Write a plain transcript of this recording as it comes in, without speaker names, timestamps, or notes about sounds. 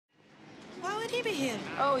he be here?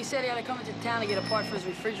 Oh, he said he had to come into town to get a part for his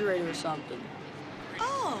refrigerator or something.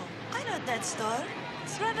 Oh, I know that store.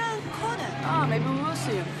 It's right around the corner. Oh, maybe we will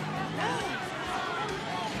see him.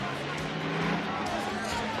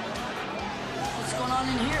 What's going on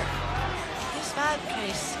in here? This vibe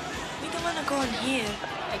place. We don't want to go in here.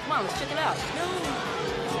 Hey, come on, let's check it out. No.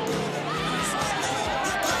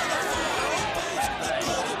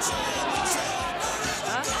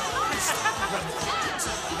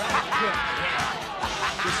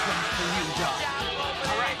 This one's for you, Doc.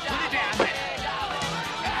 All right, put it down.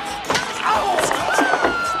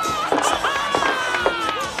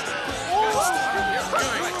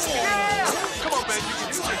 Come on, man, you can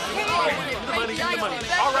do it. Give me the money, give me the money.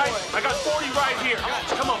 All right, I got 40 right here.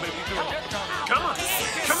 Come on, baby, do it. Come on,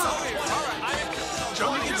 come on.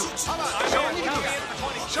 Show me you can do it. Show me you can do it.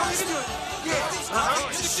 Show me you can do it. Yeah,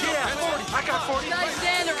 yeah, 40. I got 40. Nice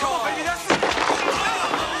standard. Come on, baby, that's it.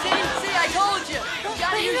 See, I told you. You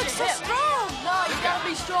gotta But he use looks your so hip. strong. No, you gotta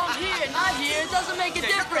be strong here, not here. It doesn't make a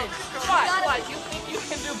difference. What? You think you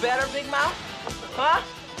can do better, Big Mouth? Huh?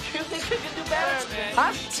 You think you can do better?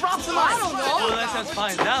 Huh? Drop the I don't know. Well, let us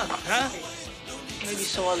find out, huh? Maybe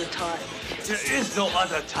some other time. There is no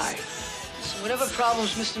other time. So whatever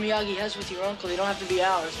problems Mr. Miyagi has with your uncle, they don't have to be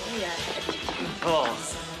ours. Oh, yeah. Oh,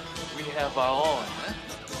 we have our own, huh?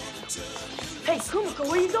 Hey, Kumiko,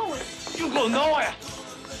 where you going? You go nowhere.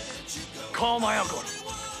 Call my uncle.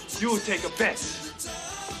 You take a bet.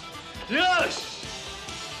 Yes!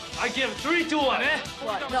 I give 3-1, eh?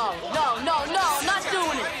 What? No, I'm not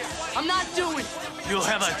doing it. I'm not doing it. You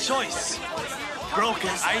have a choice. Broken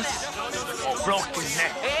ice or broken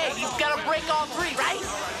neck. Hey, you've got to break all three, right?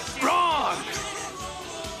 Wrong!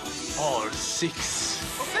 All 6.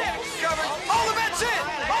 All the bets in!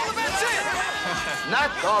 All the bets in!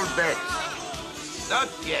 Not all bets. Not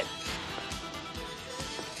yet.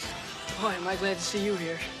 Boy, am I glad to see you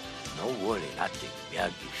here. No worry, nothing.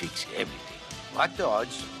 Miyagi fix everything. What the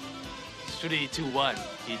odds? 3-1.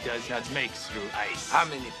 He does not make through ice. How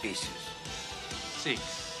many pieces? 6.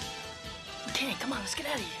 Okay, come on, let's get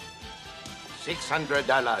out of here.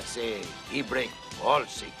 $600 say he break all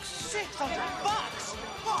 6. $600.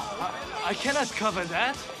 I cannot cover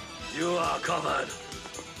that. You are covered.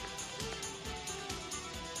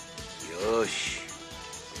 Yosh.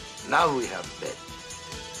 Now we have bet.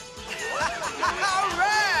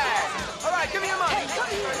 All right, give me your money. What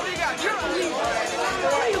do you got? Are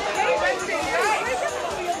you crazy?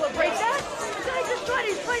 Are you able to break that? The guy just tried.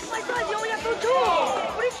 He's twice my size. You only have to do 2.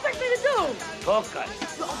 What do you expect me to do? Focus.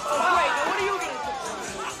 Great. What are you going to do?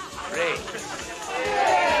 Pray.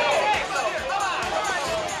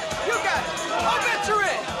 You got it. All bets are in.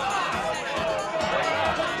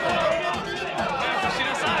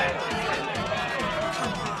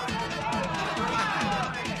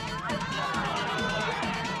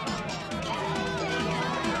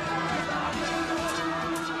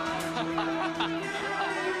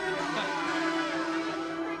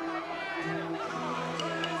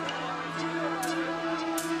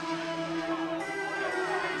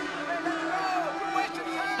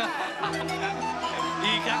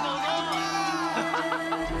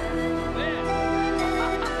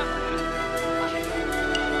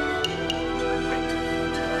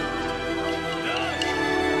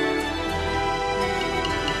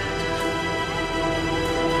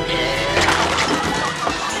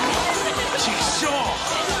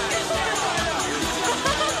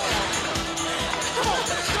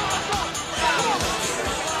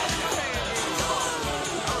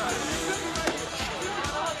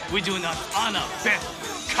 We do not honor bet,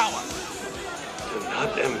 coward. Do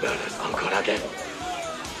not embarrass Uncle again.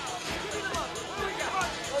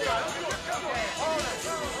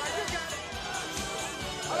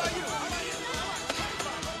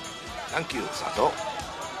 Thank you, Sato.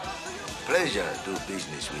 Pleasure to do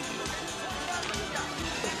business with you.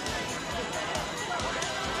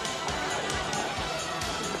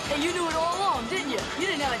 Hey, you knew it all along, didn't you? You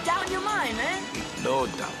didn't have a doubt in your mind, man. No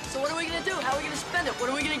doubt. So what are we going to do? How are we going to spend it? What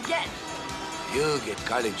are we going to get? You get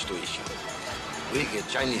college tuition. We get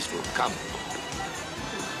Chinese food. Come.